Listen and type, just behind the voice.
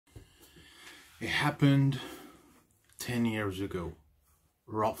It happened 10 years ago,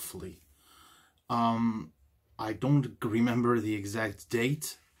 roughly. I don't remember the exact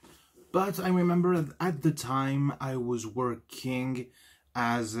date, but I remember at the time I was working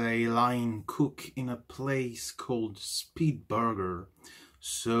as a line cook in a place called Speed Burger.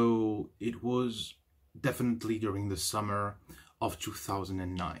 So it was definitely during the summer of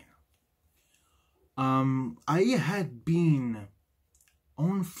 2009. I had been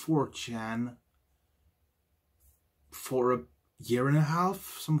on 4chan for a year and a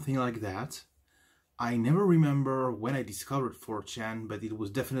half, something like that. I never remember when I discovered 4chan, but it was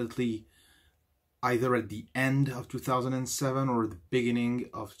definitely either at the end of 2007 or the beginning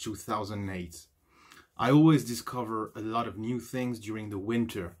of 2008. I always discover a lot of new things during the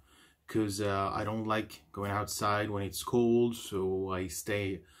winter because I don't like going outside when it's cold, so I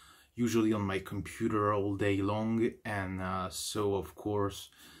stay usually on my computer all day long, and so of course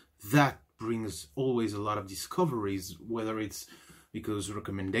that brings always a lot of discoveries, whether it's because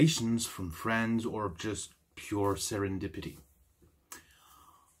recommendations from friends or just pure serendipity.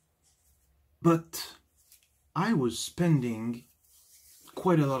 But I was spending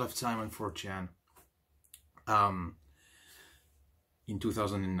quite a lot of time on 4chan in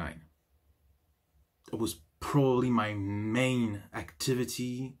 2009. It was probably my main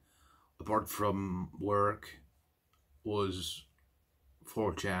activity, apart from work, was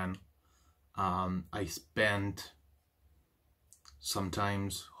 4chan. I spent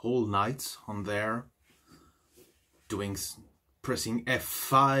sometimes whole nights on there pressing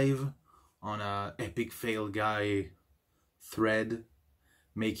F5 on a epic fail guy thread,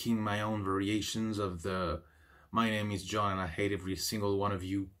 making my own variations of the "my name is John and I hate every single one of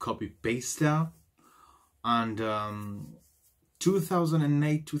you" copy pasta. And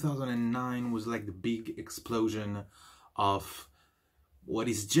 2008, 2009 was like the big explosion of what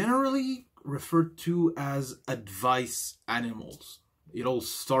is generally referred to as advice animals. It all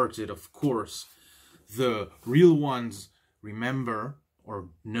started, of course, the real ones remember or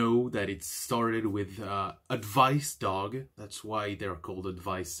know that it started with Advice Dog. That's why they're called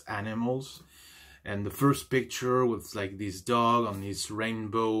advice animals. And the first picture was like this dog on this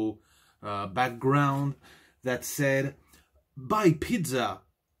rainbow background that said, "Buy pizza,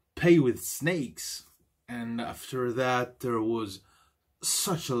 pay with snakes." And after that there was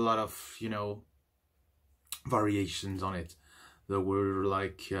such a lot of, variations on it. There were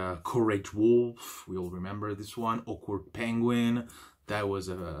like Courage Wolf, we all remember this one, Awkward Penguin, that was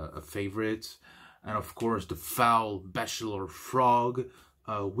a favorite, and of course the Foul Bachelor Frog,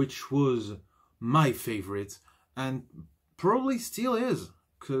 which was my favorite, and probably still is,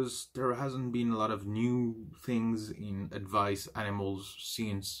 because there hasn't been a lot of new things in advice animals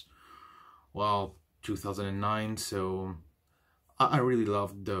since, well, 2009, so I really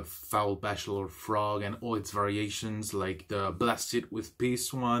loved the Foul Bachelor Frog and all its variations, like the Blast It with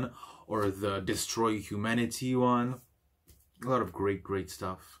Peace one or the Destroy Humanity one. A lot of great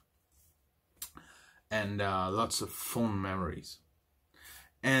stuff. And lots of fun memories.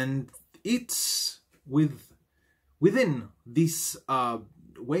 And it's within this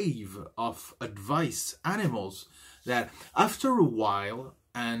wave of advice animals that after a while,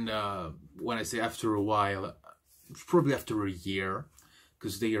 and when I say after a while, probably after a year,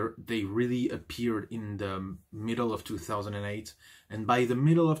 because they really appeared in the middle of 2008, and by the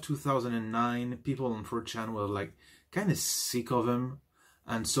middle of 2009 people on 4chan were like kind of sick of them,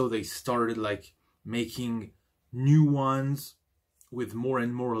 and so they started like making new ones with more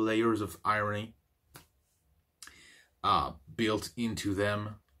and more layers of irony built into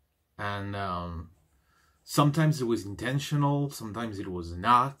them, and sometimes it was intentional, sometimes it was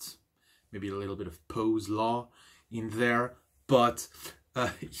not, maybe a little bit of Poe's law in there, but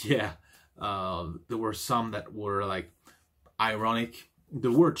yeah, there were some that were like ironic. The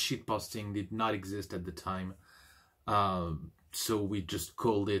word shitposting did not exist at the time, so we just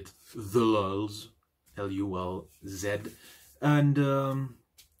called it the lulz, L-U-L-Z, and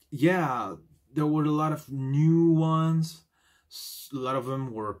yeah, there were a lot of new ones. A lot of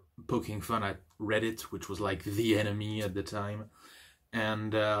them were poking fun at Reddit, which was like the enemy at the time.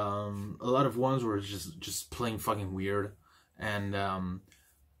 And a lot of ones were just plain fucking weird. And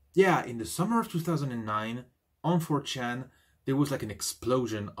yeah, in the summer of 2009 on 4chan there was like an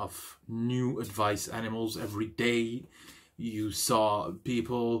explosion of new advice animals. Every day you saw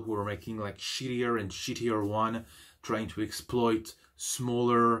people who were making like shittier and shittier one, trying to exploit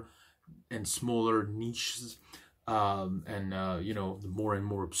smaller and smaller niches, and the more and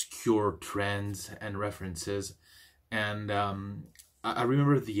more obscure trends and references. And I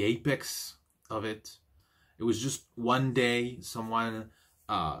remember the apex of it. It was just one day someone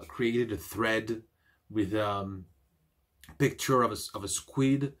created a thread with picture of a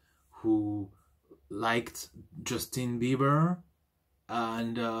squid who liked Justin Bieber,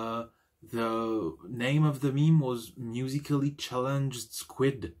 and the name of the meme was Musically Challenged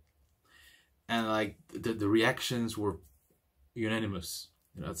Squid, and like the reactions were unanimous.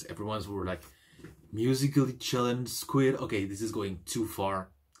 You know, everyone's were like, Musically Challenged Squid. Okay, this is going too far.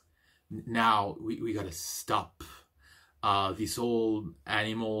 Now we gotta stop this whole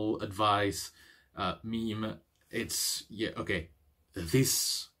animal advice meme. It's, yeah, okay,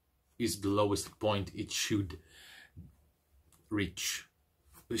 this is the lowest point it should reach.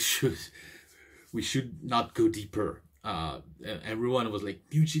 We should not go deeper. Everyone was like,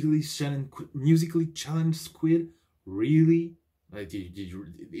 musically challenged squid, really? Like,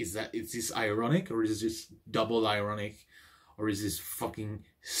 is this ironic, or is this double ironic, or is this fucking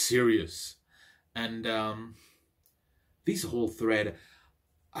serious? And this whole thread,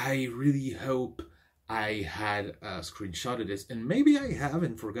 I really hope I had screenshotted this, and maybe I have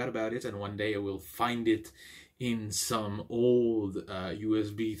and forgot about it, and one day I will find it in some old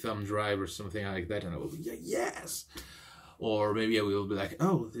USB thumb drive or something like that, and I will be like, yes! Or maybe I will be like,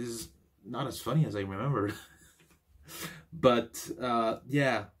 oh, this is not as funny as I remembered. But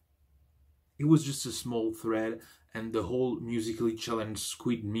yeah, it was just a small thread, and the whole musically challenged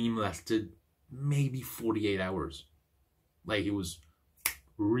squid meme lasted maybe 48 hours. Like, it was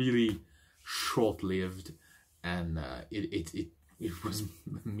really short-lived, and it was a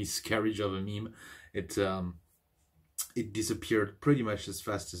miscarriage of a meme. It disappeared pretty much as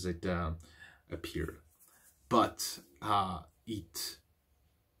fast as it appeared, but it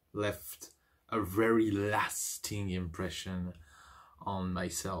left a very lasting impression on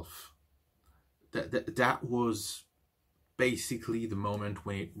myself. That was basically the moment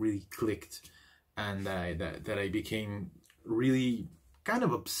when it really clicked, and that I became really kind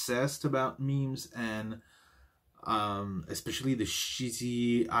of obsessed about memes, and especially the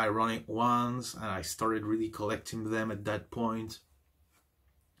shitty, ironic ones, and I started really collecting them at that point.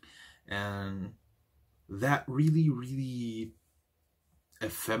 And that really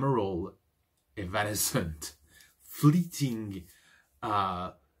ephemeral, evanescent, fleeting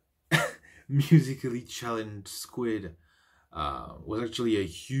musically challenged squid was actually a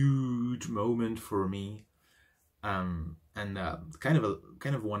huge moment for me, and kind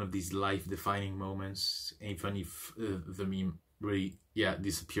of one of these life-defining moments, even if the meme really, yeah,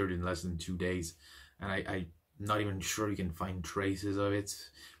 disappeared in less than 2 days, and I'm not even sure you can find traces of it.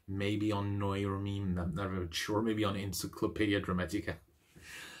 Maybe on Neuromeme, I'm not really sure, maybe on Encyclopedia Dramatica.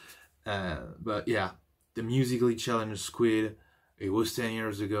 But yeah, the musically challenged squid, it was 10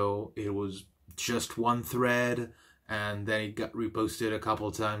 years ago. It was just one thread, and then it got reposted a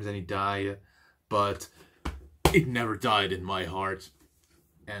couple times and it died, but it never died in my heart.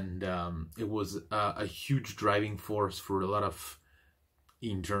 And it was a huge driving force for a lot of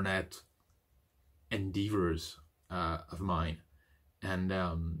internet endeavors of mine.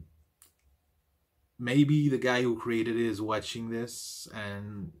 And maybe the guy who created it is watching this,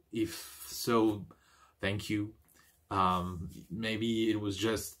 and if so, thank you. Maybe it was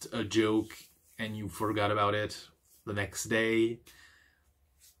just a joke and you forgot about it the next day,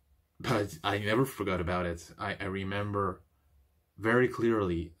 but I never forgot about it. I remember very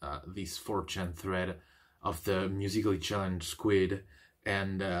clearly this 4chan thread of the musically challenged squid,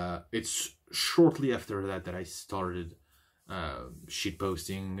 and it's shortly after that that I started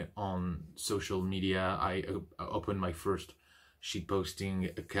shitposting on social media. I opened my first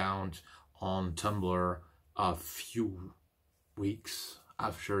shitposting account on Tumblr a few weeks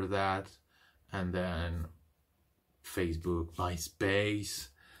after that, and then Facebook, MySpace,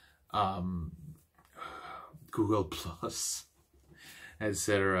 Google Plus,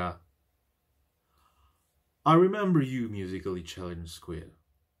 etc. I remember you, musically challenged squid.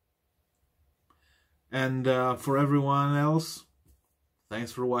 And for everyone else,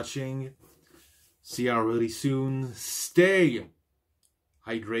 thanks for watching. See you really soon. Stay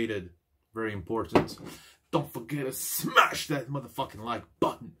hydrated. Very important. Don't forget to smash that motherfucking like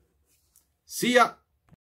button. See ya!